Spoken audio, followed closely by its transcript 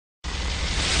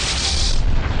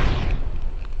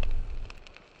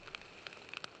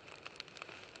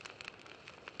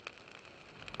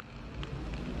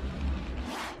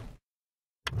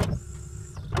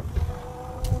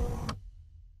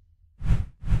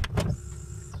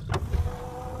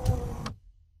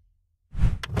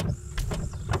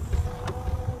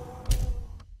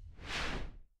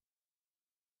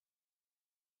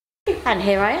And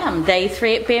here I am, day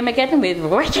 3 at BEERMAGEDDON with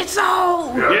Wretched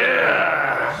Soul!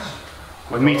 Yeah!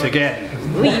 We meet again.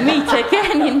 We meet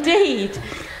again, indeed.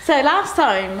 So last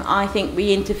time, I think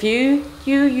we interviewed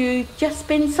you, you'd just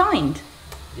been signed.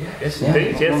 Yes,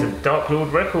 indeed, yes, at Dark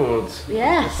Lord Records.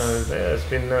 Yes. So yeah, it's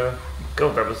been,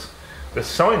 God, that was, the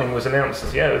signing was announced,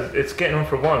 it's getting on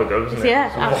for a while ago, isn't it?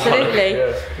 Yeah, absolutely.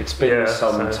 It's been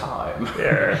some time.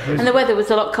 Yeah. And the weather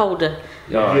was a lot colder,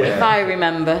 if I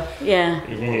remember. Yeah.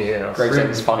 Yeah.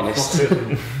 Gravesend's finest.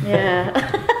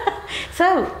 Yeah.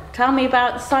 So, tell me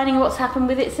about the signing and what's happened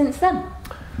with it since then.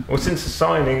 Well, since the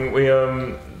signing, we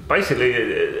basically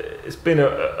it's been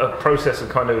a process of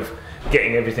kind of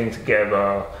getting everything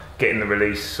together, getting the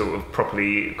release sort of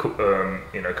properly,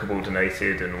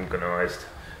 coordinated and organised,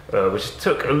 which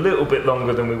took a little bit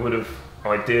longer than we would have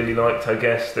ideally liked. I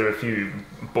guess there are a few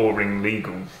boring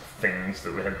legal things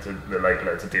that the label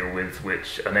had to deal with,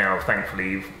 which are now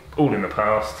thankfully all in the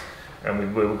past,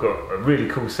 and we've got a really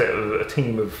cool a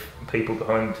team of people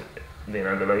behind the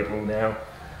label now.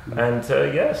 And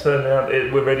so now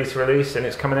we're ready to release, and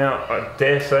it's coming out, I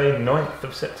dare say, 9th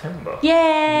of September.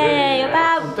 Yay!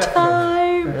 About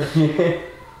time!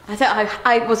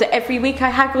 I was it every week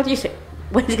I haggled you said,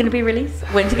 when's it going to be released?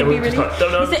 When's it going to be released?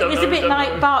 It's a bit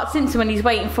like Bart Simpson when he's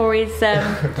waiting for his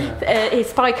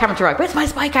spy camera to arrive. Where's my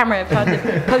spy camera?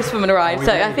 The postman arrived.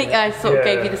 So I think I sort of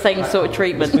gave you the same sort of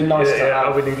treatment. It's been nice to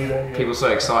have people so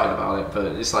excited about it,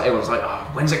 but it's like everyone's like, oh,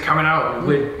 when's it coming out? And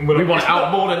we want it out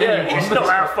more than anyone. It's not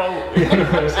our fault. We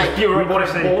want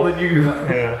it more than you.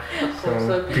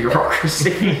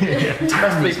 Bureaucracy.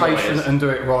 Best be patient and do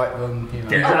it right then.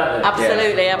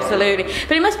 Absolutely.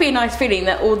 But it must be a nice feeling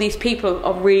that all these people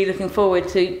are really looking forward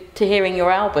to hearing your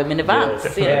album in advance.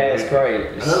 Yeah, it's great.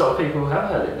 And a lot of people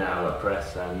have heard it now, like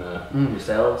press and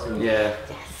yourselves. And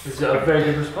it's a very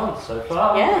good response so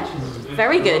far. Yeah,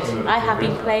 very good. I have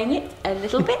been playing it a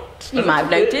little bit. You might have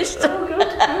noticed. Oh, good.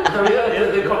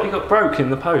 It got broke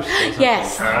in the post.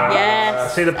 Yes.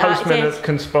 See, the postmen are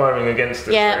conspiring against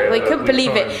us. Yeah, we couldn't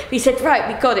believe it. We said, right,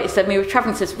 we got it. So we were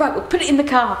travelling, says, right, we'll put it in the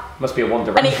car. Must be a One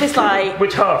Direction. And it was like,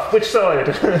 which half? Which side?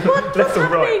 What's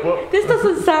happening? What? This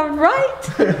doesn't sound right.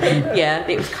 Yeah,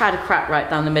 it was kind of crap right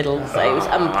down the middle, so it was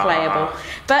unplayable.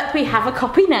 But we have a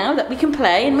copy now that we can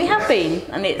play, and we have been,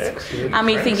 and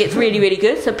we think it's really, really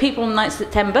good. So people on 9th of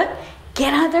September,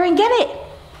 get out there and get it.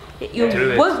 You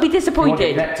won't be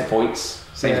disappointed. Nectar points.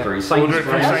 Sainsbury's.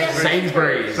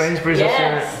 Sainsbury's.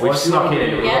 Yes. We've snuck it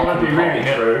in. It won't be really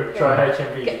true. Try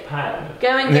HMV Japan.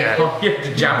 Go and get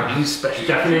the Japanese special.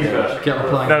 Japanese version.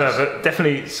 No, but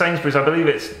definitely Sainsbury's. I believe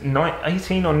it's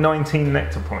 18 or 19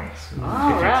 nectar points. If you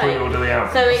pre-order the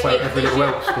album. So it's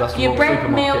your bread,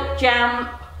 milk, jam,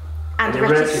 and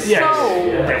Wretched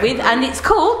Soul. And it's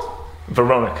called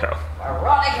Veronica.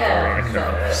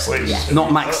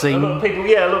 Not Maxine. A lot of people,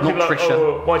 are like,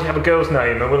 oh, why do you have a girl's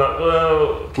name? And we're like,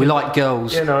 well, we like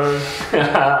girls. That's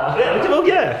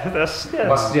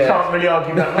can't really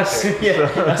argue that much.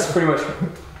 That's pretty much.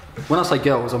 When I say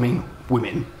girls, I mean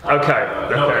women. Okay.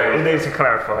 It needs to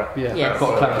clarify. Yeah,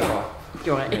 got to clarify.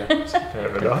 You're right. Okay.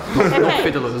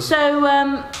 Fiddlers. So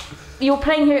you're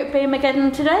playing here at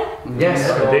BEERMAGEDDON today?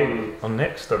 Yes, on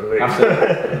next, I believe.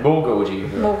 After Morgue Orgy.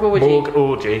 Morgue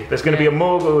Orgy. There's going to be a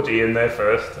Morgue Orgy in there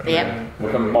first. Yep.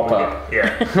 We're going to mop up.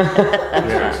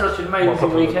 It's such an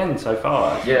amazing weekend so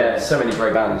far. Yeah, so many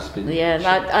great bands.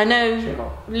 I know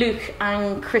Luke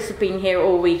and Chris have been here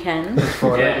all weekend.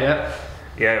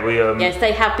 Yes,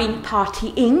 they have been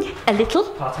partying a little.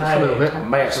 A little bit. I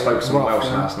may have spoke some Welsh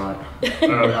last night.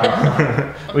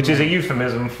 Which is a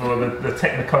euphemism for the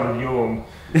Technicolor yawn,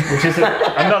 which is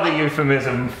another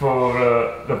euphemism for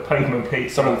the pavement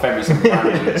pizza. Someone fed me some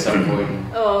brandy at some point.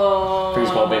 Oh, things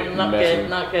got a bit messy.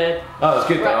 Not good. Oh, it's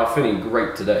good though. I'm feeling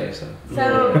great today. So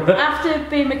after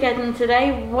BEERMAGEDDON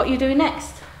today, what are you doing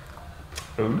next?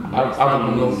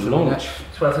 Album launch.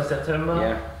 12th of September.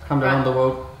 Yeah. Camden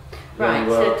Underworld. Right,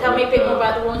 so tell me a bit more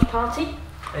about the launch party.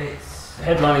 It's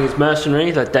headlining is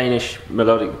Mercenary, the Danish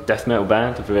melodic death metal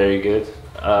band, very good.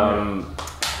 And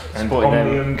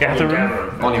Omnium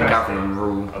Gatherum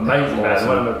rule. Amazing band,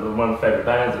 one of my favourite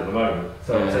bands at the moment.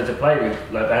 So to play with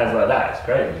bands like that, it's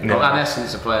great. And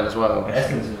Essence are playing as well.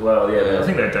 Essence as well, I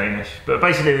think they're Danish. But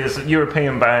basically there's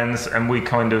European bands, and we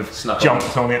kind of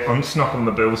jumped on it and snuck on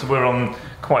the bill. So we're on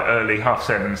quite early,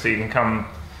 7:30, so you can come,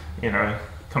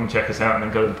 come check us out and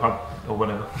then go to the pub or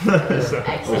whatever.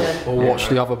 Excellent. Or watch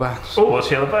the other bands. Or watch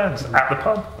the other bands at the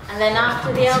pub. And then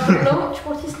after the album launch,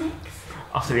 what is next?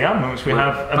 After the album launch, we're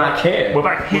back here. We're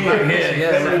back here.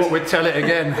 Yeah, what we'd tell it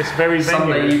again. It's very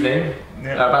Sunday evening.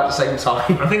 about the same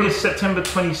time. I think it's September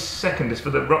 22nd. It's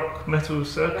for the Rock Metal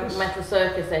Circus. Rock Metal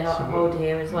Circus they hold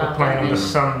here as well. They're playing on the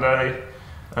Sunday,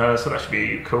 so that should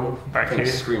be cool. Back I think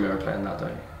here. Screamer are playing that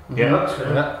day.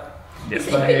 Yeah. It's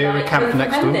So here we camp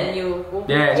next door.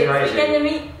 Yeah, it's amazing. Again to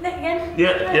meet again.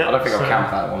 Yeah. I don't think I'll camp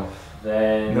that one.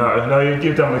 Then No,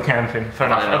 you're done with camping. Fair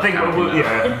enough. I think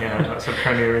that's a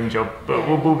pioneering job. But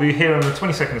we'll be here on the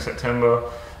 22nd of September.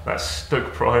 That's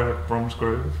Stoke Priory,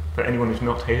 Bromsgrove. For anyone who's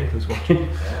not here, who's watching,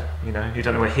 you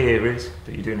don't know where here is,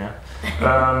 but you do now.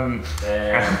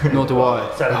 Nor do I.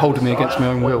 They're holding me against my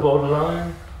own will.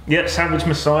 Borderline. Yeah, Savage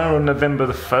Messiah on November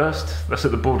the 1st. That's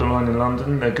at the Borderline in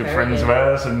London. They're good friends of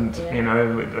ours, and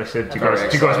they said, "Do you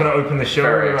guys want to open the show?"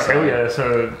 We're like, hell yeah!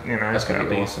 So that's gonna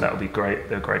be awesome. That'll be great.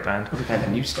 They're a great band. We're playing the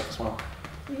new stuff as well.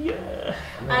 Yeah.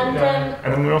 And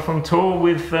then we're off on tour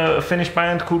with a Finnish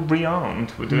band called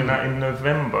Rearmed. We're doing that in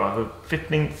November, the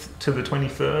 15th to the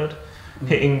 23rd,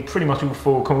 hitting pretty much all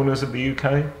four corners of the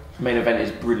UK. Main event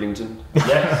is Bridlington.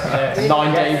 Yes.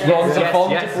 9 days long to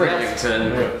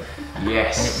Bridlington. Yeah.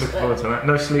 Yes. Look forward to that.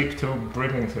 No sleep till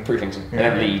Bridlington. And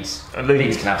then Leeds.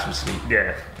 Leeds can have some sleep.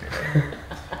 Yeah.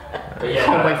 But yeah,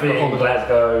 can't wait for all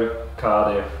Glasgow,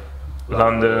 Cardiff,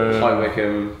 London, High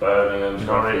Wycombe, Birmingham,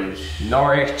 Norwich.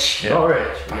 Norwich.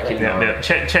 Yeah.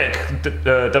 Check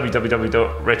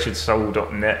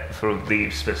www.wretchedsoul.net for the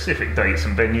specific dates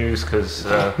and venues, because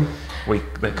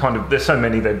there's so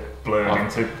many they're blurring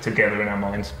together in our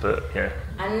minds. But yeah.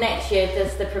 And next year,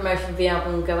 does the promotion of the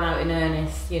album go out in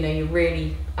earnest? Are you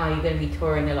going to be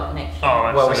touring a lot next year? Oh,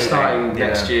 absolutely. Well, we're starting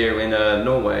next year in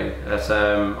Norway at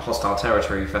Hostile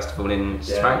Territory Festival in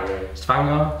Stavanger.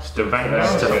 I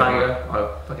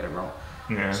get it wrong.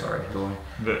 Yeah. Sorry,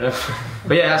 But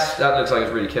yeah, that looks like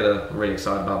it's really killer. I'm really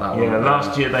excited about that one. Yeah,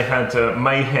 last year they had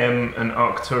Mayhem and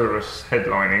Arcturus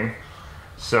headlining.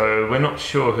 So we're not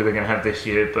sure who they're going to have this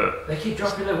year, but they keep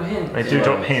dropping little hints. They do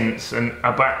drop hints, and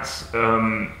Abat's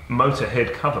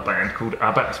Motorhead cover band called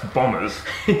Abat's Bombers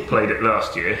played it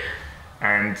last year,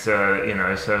 and so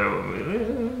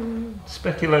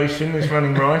speculation is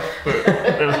running rife, but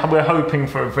we're hoping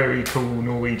for a very cool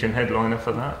Norwegian headliner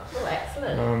for that. Oh,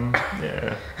 excellent.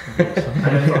 Yeah.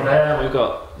 And from there, we've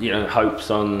got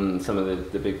hopes on some of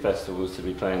the big festivals to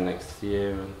be playing next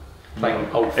year. And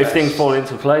if things fall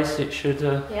into place, it should.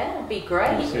 It'd be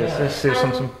great. Let's see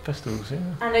some festivals. Yeah.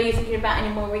 And are you thinking about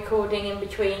any more recording in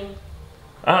between?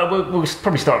 We'll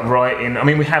probably start writing. I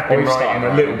mean, we have been writing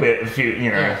a little bit, a few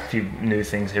new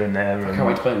things here and there. I can't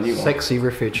wait to play a new one. Sexy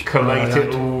riffage. Collate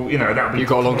it all. That'll be. You've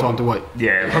got a long time to wait.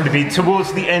 Yeah, probably be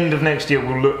towards the end of next year.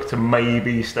 We'll look to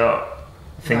maybe start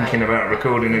thinking about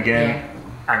recording again. Yeah.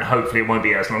 And hopefully it won't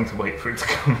be as long to wait for it to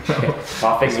come out.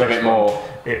 I think a bit more.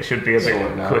 It should be a bit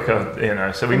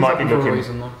quicker, So we might be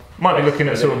looking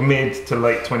at sort of mid to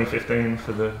late 2015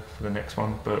 for the next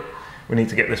one, but we need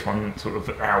to get this one sort of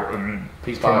out and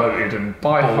promoted and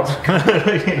Otherwise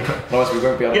we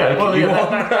won't be able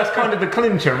to that's kind of the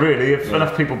clincher, really. If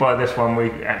enough people buy this one,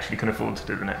 we actually can afford to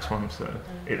do the next one. So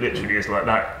it literally is like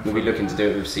that. We'll be looking to do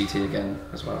it with CT again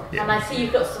as well. Yeah. And I see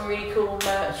you've got some really cool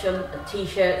merch and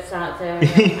t-shirts out there.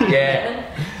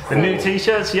 The new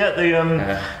t-shirts, the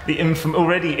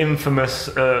already infamous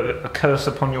 "A Curse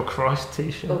Upon Your Christ"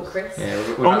 t-shirt. Oh, Chris.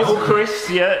 On your Chris,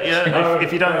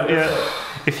 if you don't,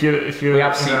 if you we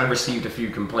have received a few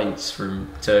complaints from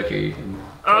Turkey. And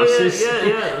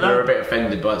they're a bit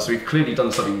offended by it, so we've clearly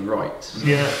done something right.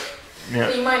 Yeah.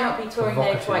 So you might not be touring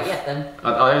there quite yet then. It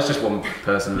was just one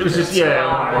person. It was just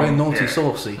we're naughty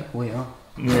saucy. We are.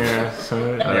 Yeah.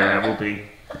 So we'll be.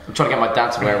 I'm trying to get my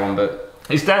dad to wear one, but.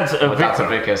 His dad's a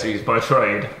vicar, so he's by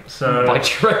trade. So by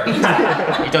trade,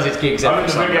 he does his gigs every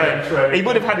Sunday. He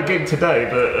would have had a gig today,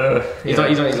 but he's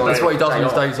on that's what he does on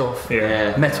his days off.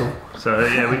 Yeah. Metal. So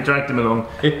we dragged him along,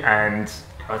 and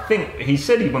I think he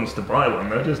said he wants to buy one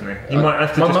though, doesn't he? He might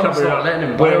have to just cover it up,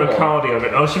 wear a cardio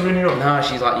bit. Oh, she really not? No,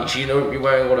 she's like, she won't be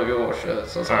wearing one of your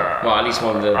shirts. I was like, well, at least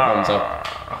one of the ones up.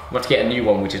 We'll have to get a new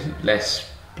one, which is less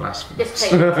blasphemous.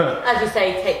 Just as you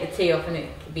say, take the T off and it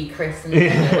could be Chris. And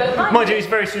mind you, he's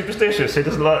very superstitious. He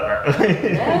doesn't like that.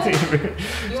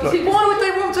 Why would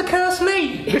they want to curse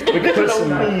me?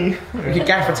 We could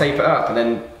gaffer tape it up and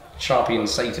then Sharpie and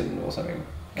Satan or something.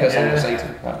 Curse on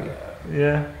Satan. That'd be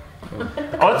I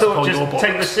thought just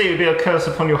take the C would be a curse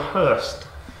upon your Hearst.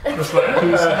 It's like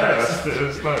who's Hearst?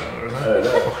 It's like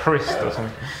or Christ or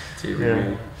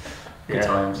something. Good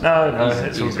times. No,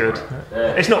 it's all good.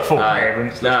 It's not for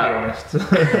parents, let's be honest.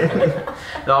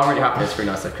 No, I'm really happy. It's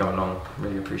really nice they've come along.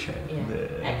 Really appreciate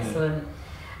it. Excellent.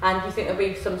 And do you think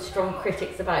there'll be some strong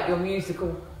critics about your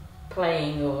musical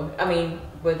playing, or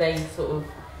were they sort of?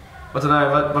 I don't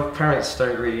know. My parents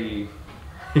don't really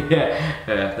yeah,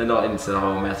 they're not into the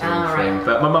whole metal thing.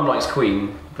 But my mum likes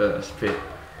Queen, but it's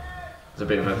a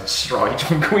bit of a stride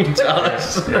from Queen to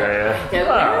us. Yeah. Don't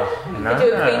know.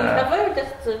 Do a Queen cover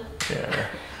just to... Yeah.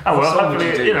 Oh well,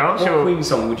 hopefully, you know, I'm sure. What Queen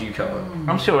song would you cover?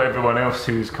 I'm sure everyone else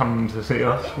who's come to see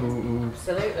us will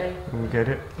Absolutely. Will get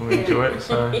it, will enjoy it.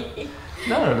 So,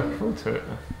 no, look forward to it.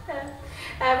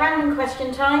 Random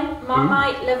question time.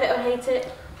 Marmite, love it or hate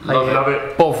it? Love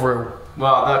it. Bovril.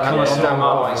 Well, that kind of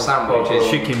Marmite sandwich is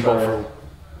Chicken Bovril.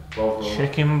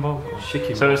 Chicken Bovril.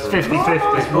 Chicken So it's 50-50.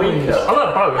 I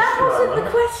love both. That wasn't the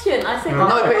question. I said No,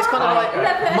 but it's kind of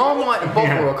like Marmite and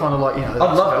Bovril are kind of like, you know.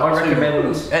 I love it. I recommend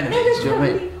enemies. Do you know what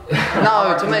I mean?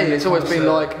 No, to me it's always been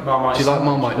like, do you like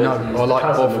Marmite? No, I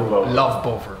like Bovril. Love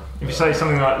Bovril. If you say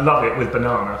something like "love it" with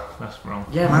banana, that's wrong.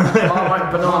 Yeah, man.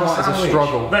 Marmite banana Marmite is a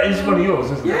struggle. That is one of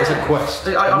yours, isn't it? It's a quest.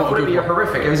 I thought it'd be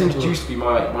horrific. It was introduced to me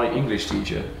by my English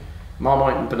teacher.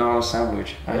 Marmite and banana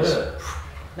sandwich. No,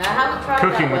 I haven't tried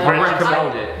Cooking that with one. Wretched. I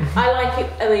recommend it. I like it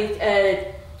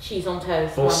with cheese on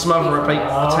toast. Or smother a baked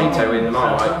potato in the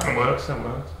Marmite. That works.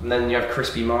 And then you have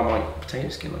crispy Marmite potato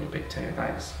skin on your baked potato.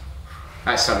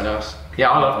 That's something else.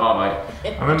 Yeah, I love Marmite.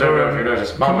 I remember if you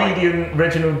noticed. comedian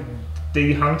Reginald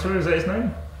D. Hunter, is that his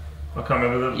name? I can't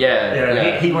remember.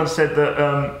 He once said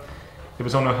that it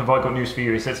was on a Have I Got News For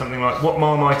You. He said something like, what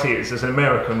Marmite is, as an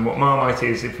American, what Marmite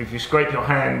is, if you scrape your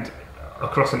hand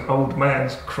across an old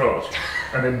man's crotch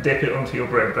and then dip it onto your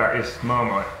bread, that is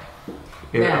Marmite.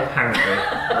 Yeah, apparently.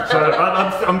 So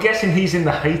I'm guessing he's in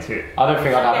the hate it. I don't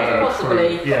think I'd have it.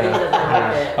 Possibly.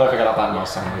 Yeah. I don't think I'd have that in my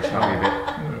sandwich. That'd be a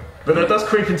bit. But that does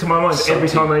creep into my mind every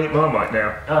time I eat Marmite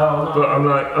now. Oh, no. But I'm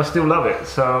like, I still love it,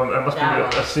 so that must be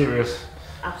a serious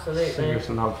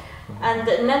love. And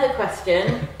another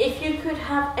question: if you could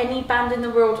have any band in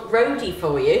the world roadie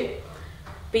for you,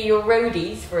 be your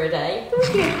roadies for a day, who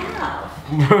would you have?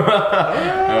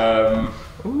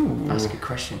 That's a good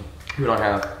question. Who would I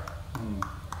have?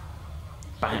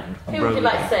 Band. Who would you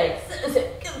like to say?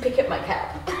 Pick up my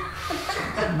cab.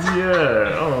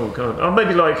 Yeah. Oh god. Oh,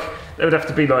 maybe like it would have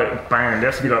to be like a band. It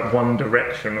has to be like One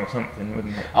Direction or something,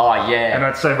 wouldn't it? Oh yeah. And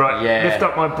I'd say lift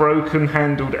up my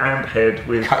broken-handled amp head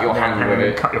with cut your hand with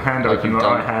it. Cut your hand like open like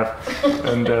I have.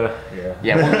 And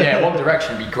One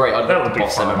Direction would be great. I'd love to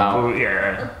boss them about. Well,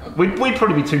 yeah. We'd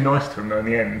probably be too nice to them though in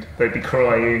the end. They'd be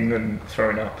crying and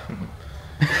throwing up.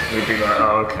 We'd be like,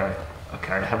 oh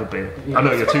okay, have a beer. I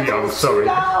know you're too young. Sorry.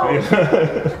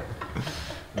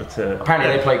 But,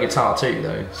 apparently they play guitar too,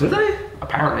 though. Do they?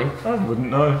 Apparently. I wouldn't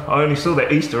know. I only saw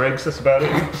their Easter eggs. That's about it.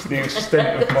 It's the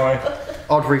extent of my.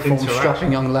 I'd reform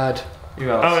strapping young lad. Who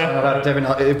else? Oh yeah. Devin,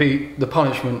 it'd be the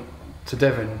punishment to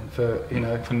Devin for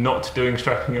for not doing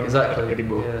strapping young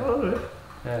anymore. Yeah. Oh,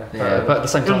 yeah. But at the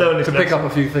same time, to pick up a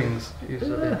few things.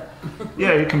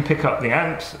 Yeah, you can pick up the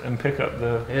amps and pick up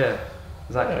the. Yeah,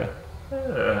 exactly.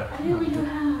 Yeah. Who would you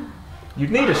have?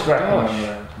 You'd need a strapping young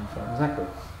lad. Exactly.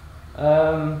 I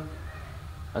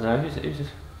don't know. Who's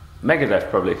just Megadeth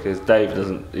probably, because Dave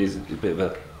doesn't. He's a bit of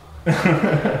a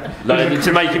like,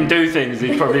 to make him do things.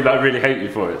 He'd probably like really hate you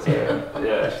for it. So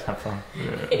yeah, just have fun.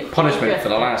 Yeah. Punishment for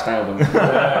the last album.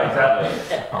 Yeah,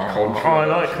 exactly. I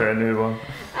like their new one.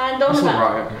 And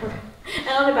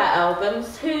on about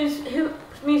albums, whose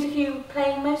music are you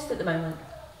playing most at the moment?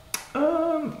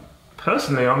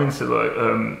 Personally, I'm into like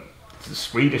the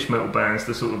Swedish metal bands,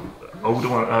 the sort of older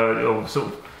one, or sort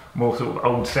of more sort of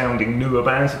old-sounding, newer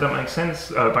bands. If that makes sense.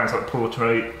 Bands like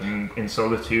Portrait and In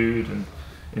Solitude and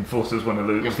Enforcer's one of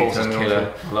Luke's. Enforcer's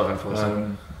killer. I love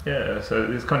Enforcer. Yeah, so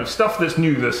there's kind of stuff that's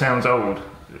new that sounds old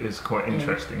is quite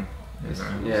interesting.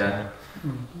 Yeah.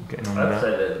 Getting on I'd with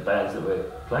say that the bands that we're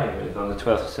playing with on the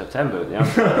 12th of September at the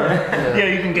yeah,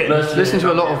 you can get listen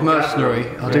to a lot of Mercenary.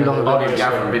 I do love Ollie and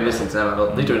Gavin have been listening to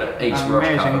them. They're doing an Ace Rush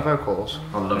amazing cover. vocals.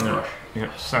 I love Rush.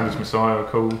 Yeah, Sanders Messiah,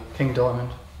 cool. King Diamond.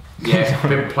 Yeah, I've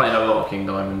been playing a lot of King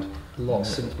Diamond. Lots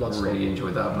since Bloodstock. Really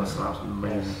enjoyed that. Bloodstock was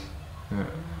amazing. Yeah.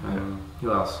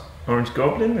 Who else? Orange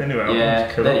Goblin, anyway.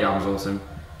 Yeah, their album's awesome.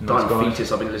 Nice Diamond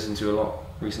Fetus I've been listening to a lot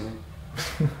recently.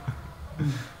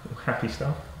 Happy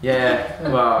stuff. Yeah,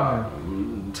 well,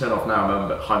 turn off now,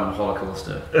 remember, but Hyman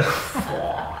Holocauster.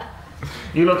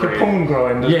 You like a porn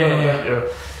grind as well, don't you?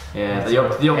 Yeah, the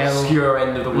obscure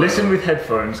end of the world. Listen with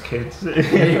headphones, kids. So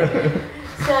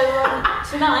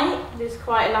tonight there's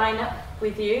quite a lineup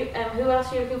with you. Who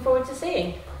else are you looking forward to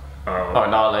seeing?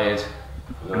 Annihilated.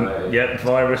 Yeah,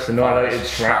 Virus, Annihilated,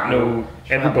 Shrapnel,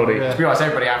 everybody. Yeah. To be honest,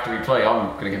 everybody after we play,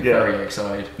 I'm going to get very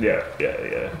excited. Yeah.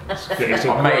 It's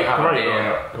a may have a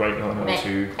beer. Great lineup.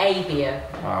 Two. A beer.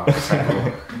 Wow,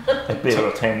 A beer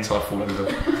or 10. until I fall over.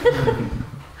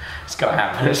 It's going to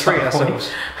happen. Treat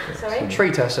ourselves. Sorry?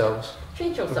 Treat ourselves.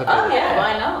 Treat yourself. Oh yeah,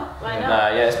 why not? Why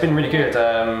not? Yeah, it's been really good.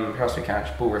 Who else we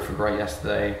catch? Bull Riff were great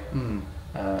yesterday.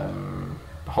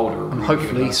 Beholder. And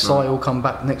hopefully, Si will come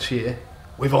back next year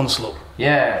with Onslaught.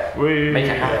 Yeah, make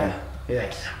it happen.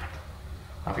 Yeah.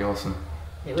 That'd be awesome.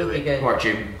 It would be good. Right,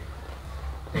 Jim.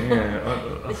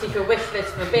 Yeah. This is your wish list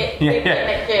for next year.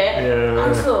 Yeah.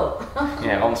 Onslaught.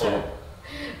 Yeah, Onslaught.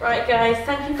 Right, guys,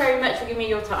 thank you very much for giving me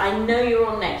your time. I know you're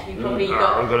on next. You've probably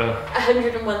got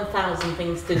 101,000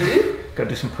 things to do. Go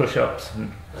do some push-ups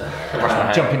and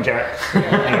Jumping jacks.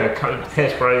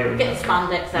 Hairspray. And, get the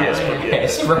spandex out.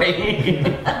 Hairspray.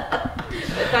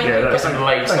 Thank you. Thanks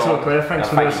a lot, Claire. Thanks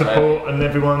for the support and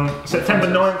everyone. September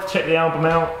 9th, check the album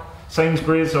out.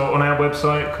 Sainsbury's or on our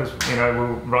website because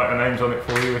we'll write our names on it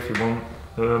for you if you want.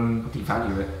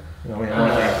 Devalue it.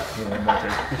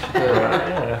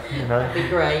 That'd be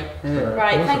great.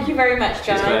 Right, awesome. Thank you very much,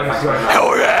 guys.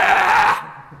 Hell yeah!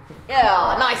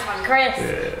 Yeah, nice one, Chris.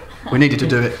 We needed to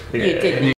do it. You did.